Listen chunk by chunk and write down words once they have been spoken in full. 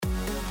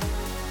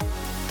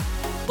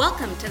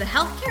Welcome to the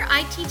Healthcare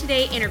IT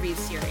Today interview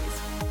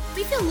series.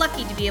 We feel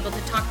lucky to be able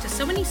to talk to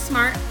so many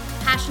smart,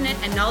 passionate,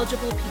 and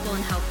knowledgeable people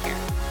in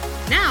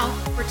healthcare. Now,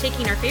 we're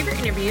taking our favorite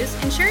interviews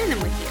and sharing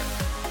them with you.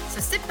 So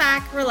sit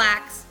back,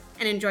 relax,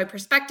 and enjoy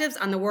perspectives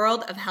on the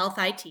world of health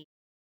IT.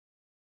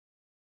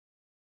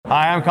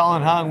 Hi, I'm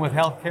Colin Hung with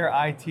Healthcare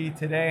IT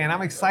Today, and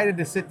I'm excited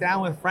to sit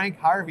down with Frank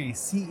Harvey,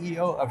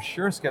 CEO of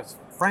Surescripts.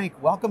 Frank,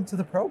 welcome to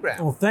the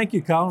program. Well, thank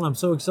you, Colin. I'm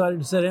so excited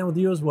to sit down with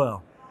you as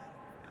well.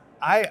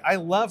 I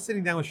love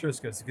sitting down with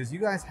Surescripts because you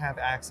guys have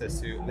access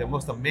to the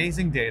most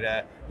amazing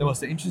data, the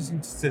most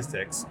interesting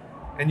statistics,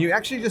 and you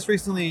actually just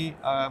recently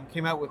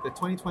came out with the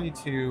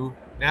 2022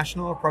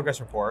 National Progress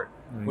Report,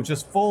 which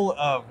is full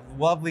of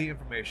lovely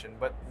information.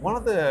 But one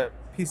of the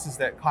pieces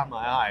that caught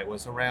my eye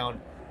was around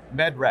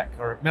MedRec,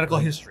 or medical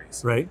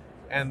histories. Right.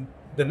 And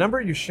the number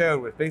you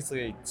showed was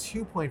basically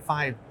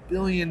 2.5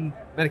 billion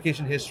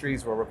medication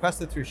histories were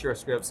requested through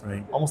Surescripts,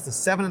 almost a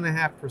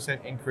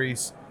 7.5%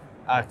 increase.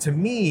 To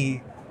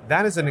me,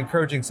 that is an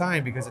encouraging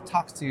sign because it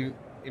talks to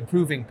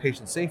improving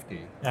patient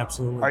safety.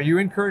 Absolutely. Are you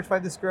encouraged by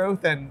this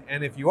growth? And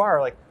if you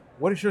are,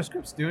 what is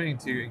Surescripts doing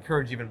to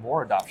encourage even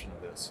more adoption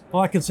of this?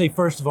 Well, I can say,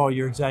 first of all,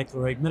 you're exactly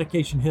right.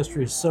 Medication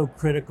history is so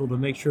critical to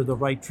make sure the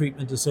right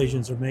treatment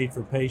decisions are made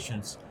for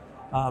patients.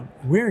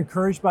 We're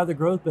encouraged by the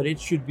growth, but it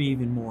should be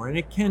even more, and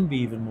it can be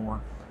even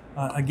more.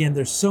 Again,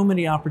 there's so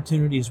many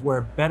opportunities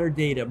where better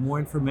data, more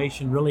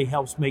information really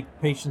helps make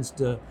patients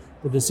the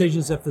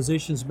decisions that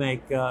physicians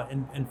make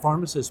and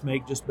pharmacists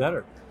make just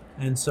better.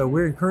 And so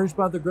we're encouraged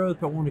by the growth,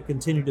 but want to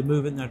continue to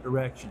move in that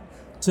direction.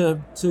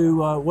 To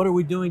what are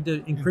we doing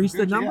to increase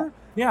the number?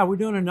 Yeah, we're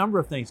doing a number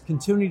of things.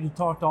 Continue to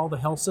talk to all the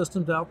health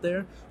systems out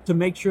there to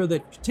make sure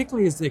that,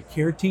 particularly as the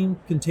care team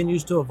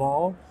continues to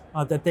evolve,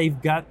 that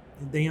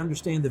they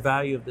understand the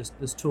value of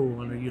this tool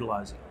and are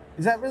utilizing it.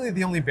 Is that really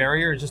the only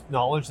barrier, just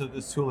knowledge that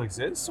this tool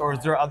exists, or is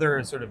there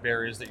other sort of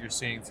barriers that you're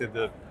seeing to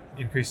the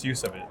increased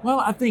use of it? Well,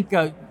 I think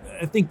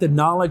the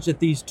knowledge that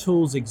these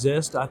tools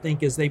exist, I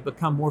think as they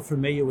become more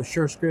familiar with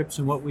Surescripts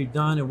and what we've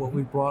done and what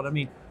we've brought,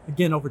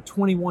 again, over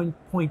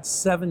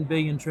 21.7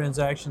 billion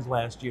transactions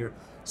last year,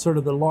 sort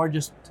of the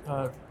largest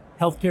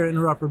healthcare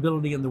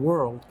interoperability in the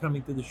world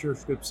coming through the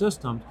Surescripts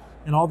system,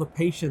 and all the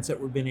patients that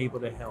we've been able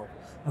to help.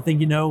 I think,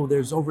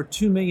 there's over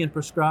 2 million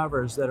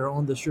prescribers that are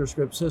on the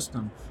Surescripts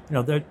system.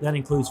 That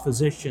includes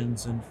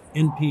physicians and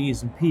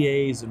NPs and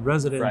PAs and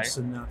residents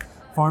and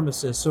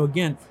pharmacists. So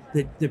again,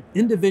 the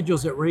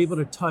individuals that we're able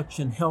to touch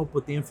and help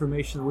with the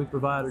information that we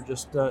provide are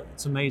just,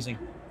 it's amazing.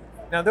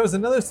 Now, there was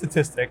another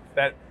statistic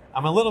that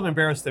I'm a little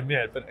embarrassed to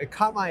admit, but it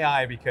caught my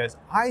eye because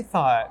I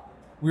thought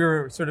we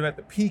were sort of at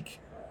the peak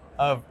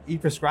of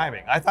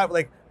e-prescribing. I thought,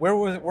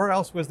 where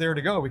else was there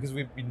to go? Because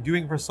we've been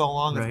doing it for so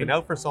long, it's been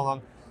out for so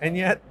long. And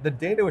yet the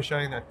data was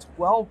showing that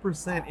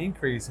 12%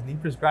 increase in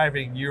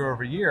e-prescribing year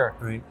over year.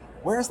 Right.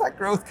 Where's that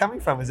growth coming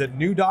from? Is it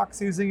new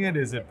docs using it?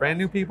 Is it brand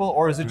new people?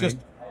 Or is it just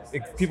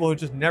people who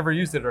just never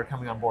used it are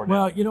coming on board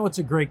now? Well, it's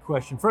a great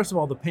question. First of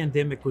all, the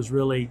pandemic was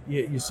really,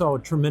 you saw a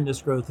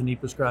tremendous growth in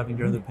e-prescribing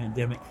during the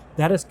pandemic.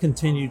 That has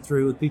continued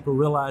through with people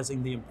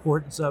realizing the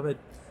importance of it,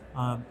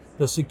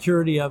 the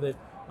security of it,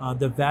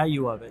 the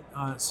value of it.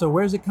 So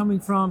where's it coming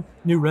from?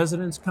 New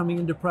residents coming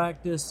into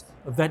practice,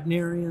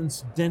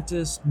 veterinarians,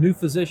 dentists, new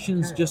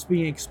physicians just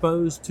being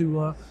exposed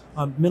to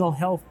mental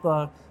health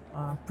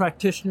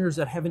practitioners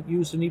that haven't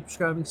used an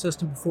e-prescribing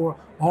system before.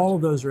 All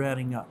of those are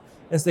adding up.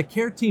 As the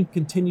care team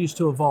continues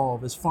to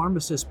evolve, as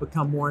pharmacists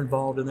become more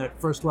involved in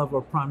that first level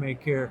of primary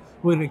care,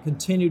 we're going to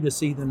continue to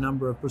see the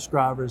number of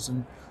prescribers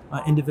and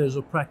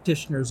individual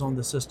practitioners on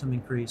the system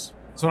increase.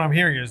 So what I'm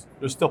hearing is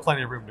there's still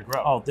plenty of room to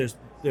grow. Oh, there's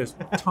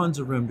tons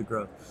of room to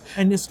grow.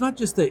 And it's not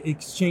just the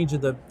exchange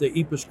of the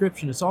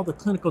e-prescription, it's all the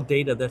clinical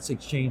data that's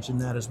exchanged in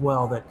that as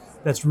well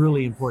that's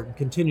really important,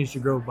 continues to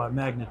grow by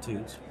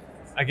magnitudes.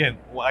 Again,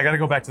 I got to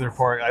go back to the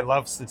report. I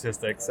love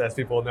statistics. As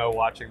people know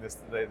watching this,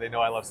 they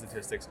know I love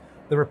statistics.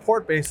 The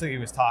report basically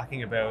was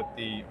talking about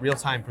the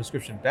real-time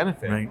prescription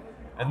benefit. Right.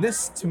 And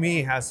this, to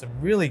me, has some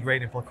really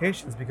great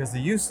implications because the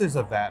usage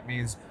of that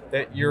means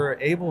that you're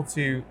able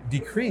to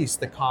decrease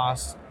the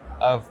cost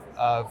of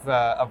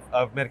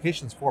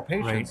medications for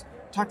patients.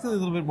 Talk to me a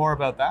little bit more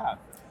about that.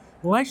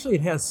 Well, actually,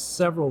 it has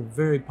several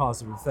very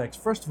positive effects.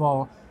 First of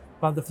all,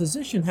 by the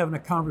physician having a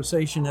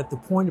conversation at the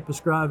point of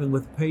prescribing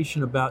with the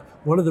patient about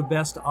what are the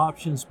best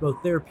options, both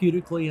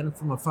therapeutically and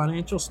from a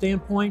financial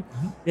standpoint,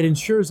 it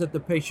ensures that the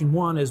patient,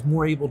 one, is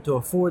more able to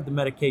afford the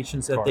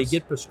medications that they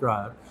get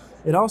prescribed.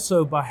 It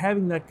also, by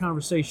having that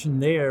conversation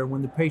there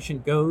when the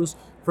patient goes,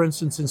 for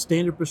instance, in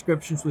standard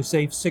prescriptions, we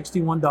save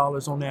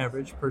 $61 on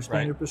average per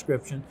standard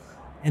prescription.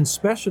 In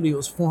specialty, it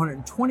was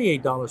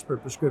 $428 per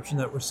prescription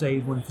that were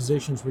saved when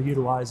physicians were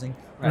utilizing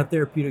and a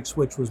therapeutic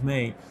switch was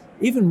made.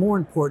 Even more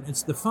important,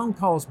 it's the phone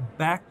calls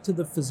back to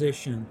the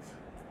physician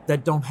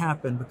that don't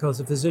happen because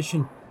the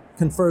physician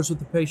confers with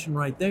the patient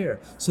right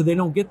there. So they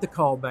don't get the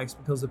callbacks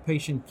because the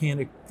patient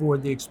can't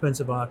afford the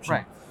expensive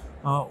option.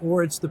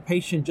 Or it's the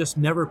patient just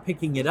never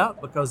picking it up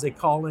because they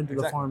call into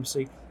the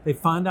pharmacy, they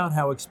find out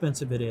how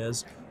expensive it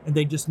is, and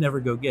they just never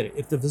go get it.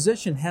 If the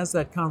physician has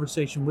that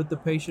conversation with the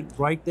patient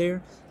right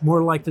there,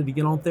 more likely to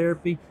get on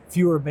therapy,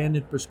 fewer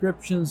abandoned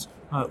prescriptions,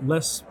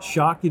 less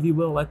shock, if you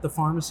will, at the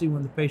pharmacy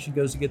when the patient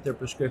goes to get their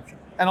prescription.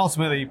 And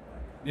ultimately,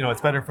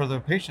 it's better for the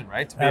patient,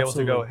 right? To be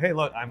Absolutely. able to go, hey,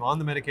 look, I'm on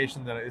the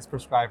medication that is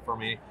prescribed for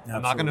me. Absolutely.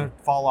 I'm not going to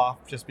fall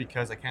off just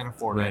because I can't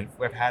afford Right. it.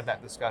 We've had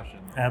that discussion.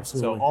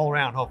 Absolutely. So all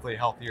around, hopefully, a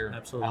healthier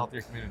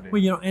community.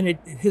 Well, and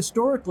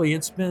historically,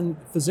 it's been,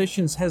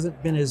 physicians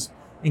hasn't been as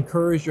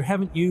encouraged or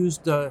haven't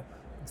used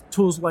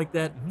tools like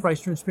that,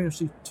 price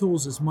transparency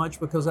tools as much,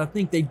 because I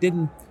think they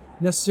didn't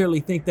necessarily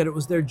think that it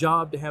was their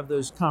job to have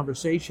those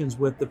conversations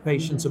with the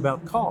patients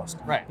about cost.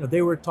 Right.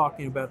 They were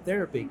talking about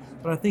therapy,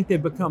 but I think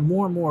they've become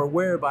more and more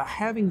aware by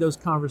having those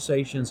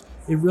conversations.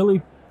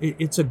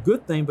 It's a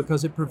good thing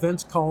because it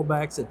prevents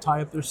callbacks that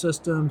tie up their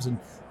systems and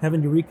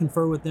having to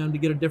reconfer with them to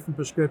get a different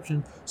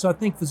prescription. So I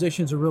think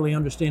physicians are really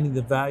understanding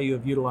the value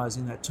of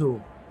utilizing that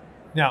tool.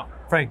 Now,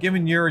 Frank,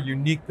 given your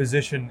unique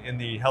position in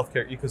the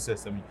healthcare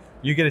ecosystem,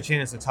 you get a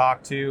chance to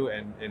talk to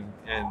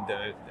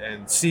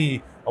and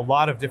see a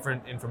lot of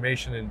different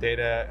information and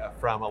data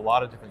from a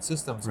lot of different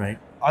systems. Right.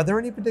 Are there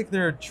any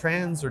particular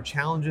trends or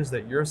challenges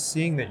that you're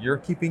seeing that you're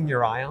keeping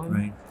your eye on?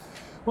 Right.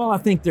 Well, I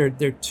think there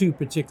are two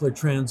particular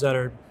trends that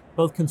are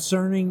both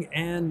concerning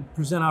and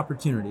present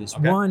opportunities.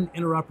 Okay. One,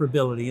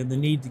 interoperability and the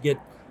need to get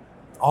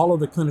all of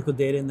the clinical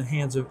data in the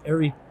hands of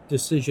every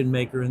decision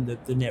maker in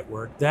the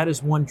network. That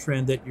is one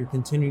trend that you're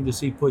continuing to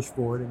see push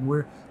forward, and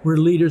we're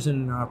leaders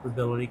in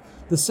interoperability.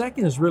 The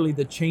second is really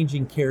the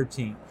changing care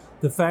team.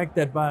 The fact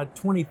that by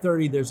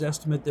 2030, there's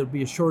estimate there'll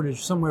be a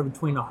shortage somewhere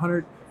between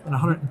 100 and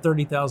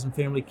 130,000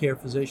 family care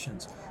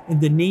physicians, and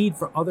the need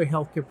for other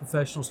healthcare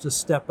professionals to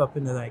step up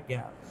into that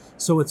gap.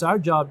 So it's our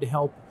job to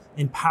help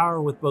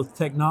empower with both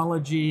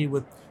technology,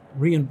 with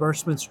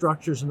reimbursement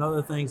structures and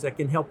other things that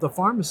can help the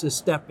pharmacists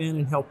step in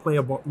and help play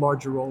a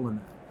larger role in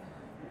that.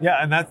 Yeah,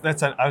 and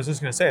I was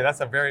just going to say, that's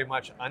a very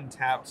much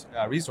untapped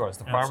resource,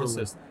 the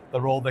pharmacist,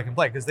 the role they can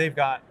play, because they've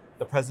got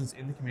the presence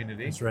in the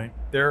community. That's right.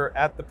 They're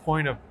at the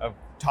point of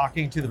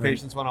talking to the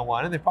patients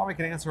one-on-one, and they probably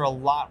can answer a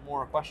lot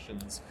more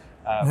questions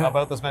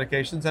about those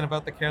medications and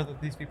about the care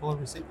that these people have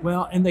received.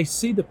 Well, and they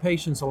see the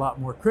patients a lot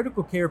more.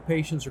 Critical care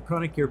patients or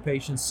chronic care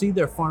patients see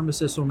their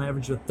pharmacist on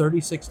average of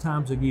 36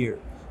 times a year.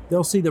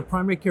 They'll see their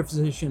primary care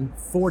physician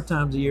 4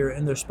 times a year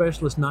and their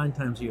specialist 9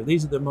 times a year.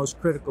 These are the most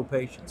critical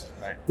patients.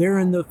 Right. They're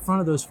in the front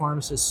of those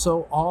pharmacists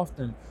so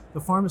often.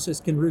 The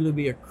pharmacist can really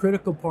be a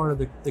critical part of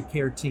the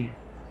care team.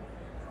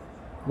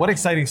 What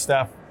exciting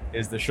stuff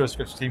is the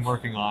Surescripts team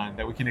working on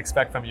that we can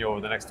expect from you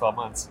over the next 12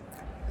 months?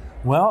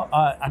 Well,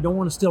 I don't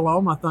want to steal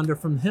all my thunder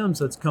from the HIMSS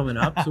that's coming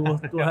up, so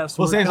we'll have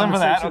some We'll save some for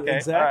that. Okay,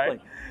 exactly.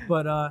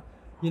 all right.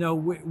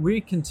 But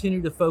we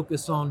continue to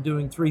focus on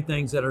doing 3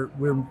 things that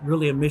we're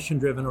really a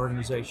mission-driven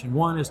organization.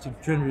 One is to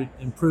continue to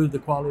improve the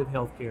quality of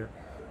healthcare.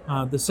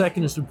 The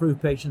second is to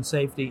improve patient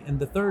safety, and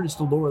the third is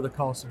to lower the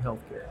cost of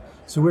healthcare.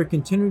 So we're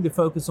continuing to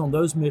focus on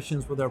those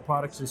missions with our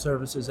products and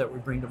services that we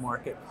bring to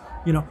market.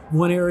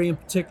 One area in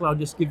particular, I'll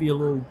just give you a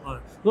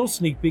little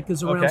sneak peek,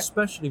 is around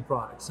specialty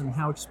products and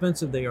how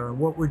expensive they are, and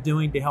what we're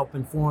doing to help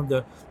inform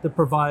the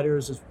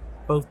providers,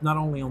 both not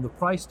only on the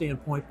price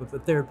standpoint, but the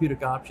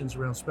therapeutic options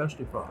around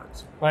specialty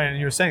products. Right, and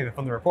you were saying that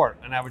from the report,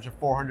 an average of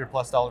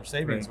 $400+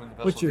 savings when the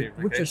specialty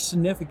which are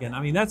significant.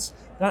 I mean, that's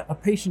a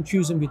patient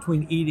choosing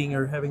between eating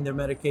or having their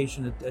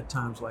medication at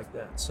times like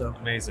that. So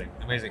amazing.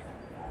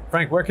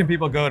 Frank, where can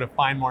people go to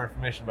find more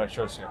information about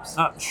Surescripts?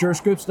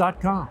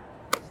 Surescripts.com.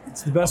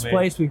 It's the best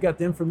place. We've got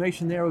the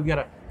information there. We've got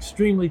an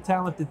extremely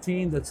talented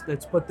team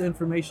that's put the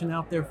information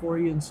out there for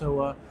you. And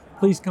so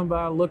please come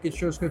by, look at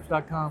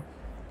Surescripts.com.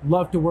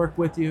 Love to work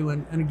with you.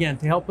 And again,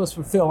 to help us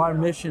fulfill our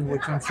mission,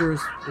 which I'm sure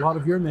is a lot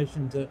of your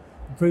mission, to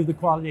improve the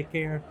quality of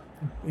care,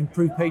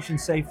 improve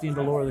patient safety, and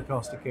to lower the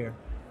cost of care.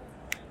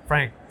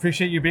 Frank,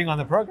 appreciate you being on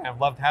the program.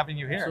 Loved having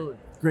you here. Absolutely.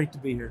 Great to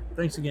be here.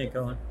 Thanks again,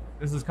 Colin.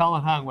 This is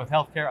Colin Hung with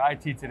Healthcare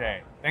IT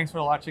Today. Thanks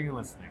for watching and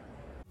listening.